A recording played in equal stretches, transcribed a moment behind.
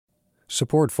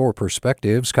Support for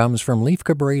Perspectives comes from Leif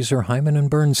Cabraser, Hyman and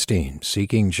Bernstein,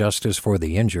 seeking justice for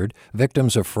the injured,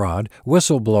 victims of fraud,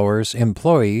 whistleblowers,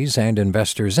 employees, and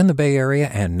investors in the Bay Area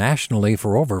and nationally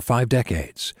for over 5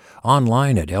 decades.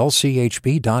 Online at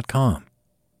lchb.com.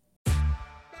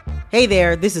 Hey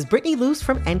there, this is Brittany Luce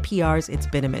from NPR's It's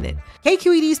Been a Minute.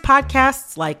 KQED's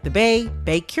podcasts like The Bay,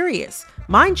 Bay Curious,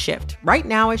 Mind Shift, Right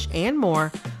Nowish, and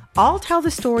more all tell the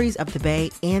stories of the Bay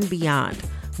and beyond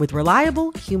with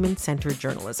reliable, human-centered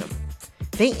journalism.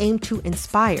 They aim to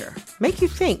inspire, make you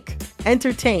think,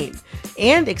 entertain,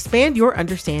 and expand your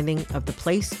understanding of the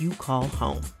place you call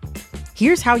home.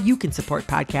 Here's how you can support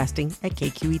podcasting at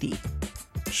KQED.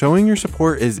 Showing your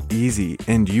support is easy,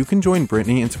 and you can join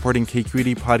Brittany in supporting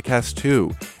KQED Podcast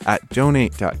too at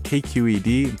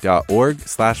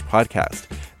donate.kqed.org/podcast.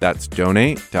 That's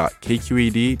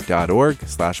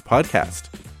donate.kqed.org/podcast.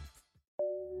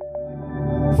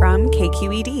 From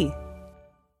KQED.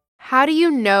 How do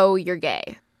you know you're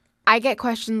gay? I get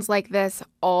questions like this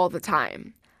all the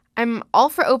time. I'm all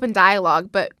for open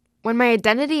dialogue, but when my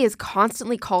identity is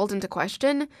constantly called into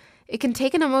question, it can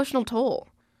take an emotional toll.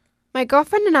 My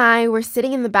girlfriend and I were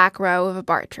sitting in the back row of a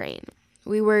BART train.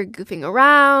 We were goofing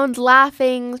around,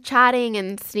 laughing, chatting,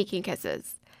 and sneaking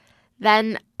kisses.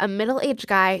 Then a middle-aged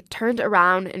guy turned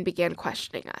around and began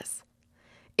questioning us.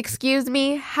 "Excuse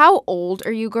me, how old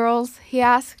are you girls?" he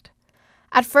asked.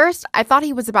 At first, I thought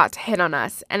he was about to hit on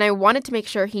us, and I wanted to make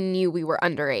sure he knew we were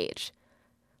underage.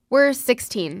 "We're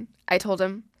 16, I told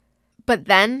him. But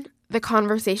then the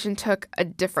conversation took a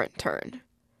different turn.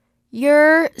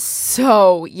 "You're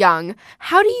so young.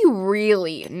 How do you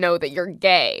really know that you're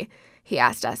gay?" he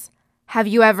asked us. "Have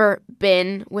you ever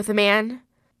been with a man?"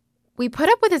 We put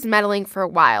up with his meddling for a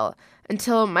while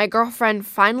until my girlfriend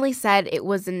finally said it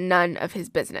was none of his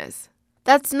business.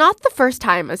 That's not the first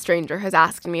time a stranger has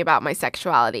asked me about my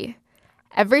sexuality.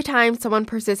 Every time someone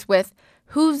persists with,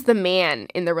 "Who's the man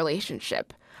in the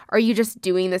relationship? Are you just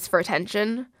doing this for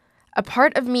attention?" a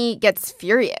part of me gets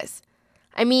furious.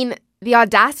 I mean, the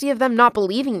audacity of them not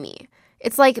believing me.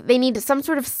 It's like they need some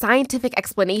sort of scientific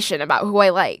explanation about who I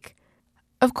like.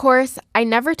 Of course, I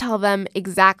never tell them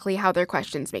exactly how their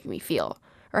questions make me feel,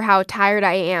 or how tired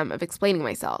I am of explaining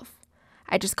myself.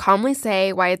 I just calmly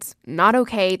say why it's not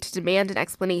okay to demand an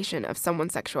explanation of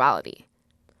someone's sexuality.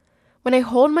 When I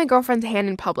hold my girlfriend's hand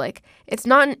in public, it's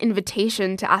not an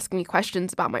invitation to ask me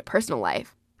questions about my personal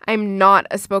life. I'm not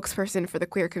a spokesperson for the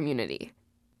queer community.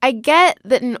 I get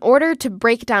that in order to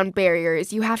break down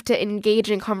barriers, you have to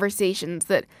engage in conversations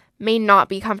that may not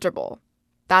be comfortable.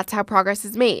 That's how progress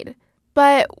is made.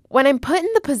 But when I'm put in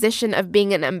the position of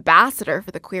being an ambassador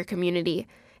for the queer community,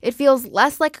 it feels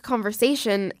less like a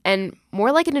conversation and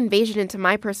more like an invasion into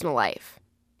my personal life.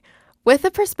 With a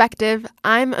perspective,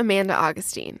 I'm Amanda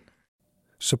Agustin.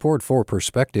 Support for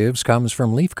Perspectives comes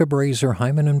from Leif Cabraser,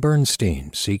 Hyman and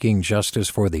Bernstein, seeking justice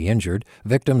for the injured,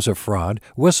 victims of fraud,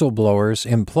 whistleblowers,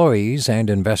 employees, and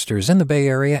investors in the Bay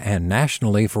Area and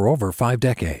nationally for over 5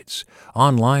 decades.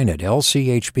 Online at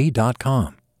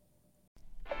lchb.com.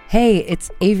 Hey, it's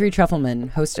Avery Trufelman,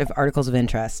 host of Articles of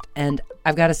Interest, and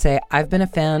I've got to say, I've been a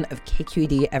fan of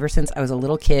KQED ever since I was a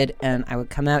little kid, and I would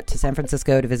come out to San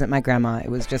Francisco to visit my grandma.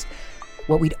 It was just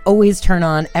what we'd always turn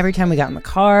on every time we got in the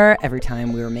car, every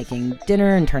time we were making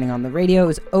dinner and turning on the radio. It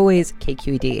was always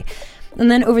KQED. And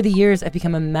then over the years, I've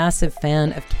become a massive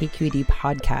fan of KQED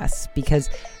podcasts because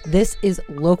this is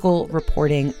local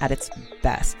reporting at its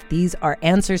best. These are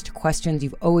answers to questions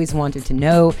you've always wanted to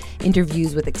know,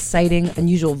 interviews with exciting,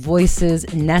 unusual voices,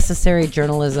 necessary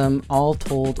journalism, all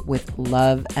told with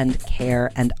love and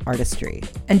care and artistry.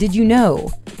 And did you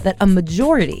know that a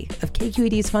majority of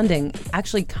KQED's funding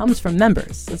actually comes from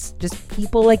members? It's just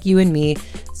people like you and me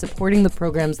supporting the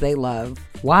programs they love,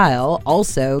 while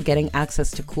also getting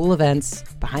access to cool events,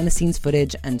 behind-the-scenes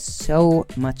footage, and so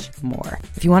much more.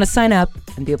 If you want to sign up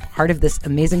and be a part of this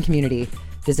amazing community,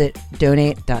 visit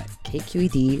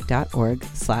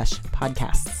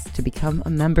donate.kqed.org/podcasts to become a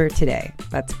member today.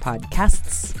 That's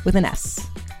podcasts with an S.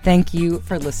 Thank you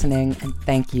for listening, and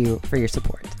thank you for your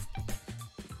support.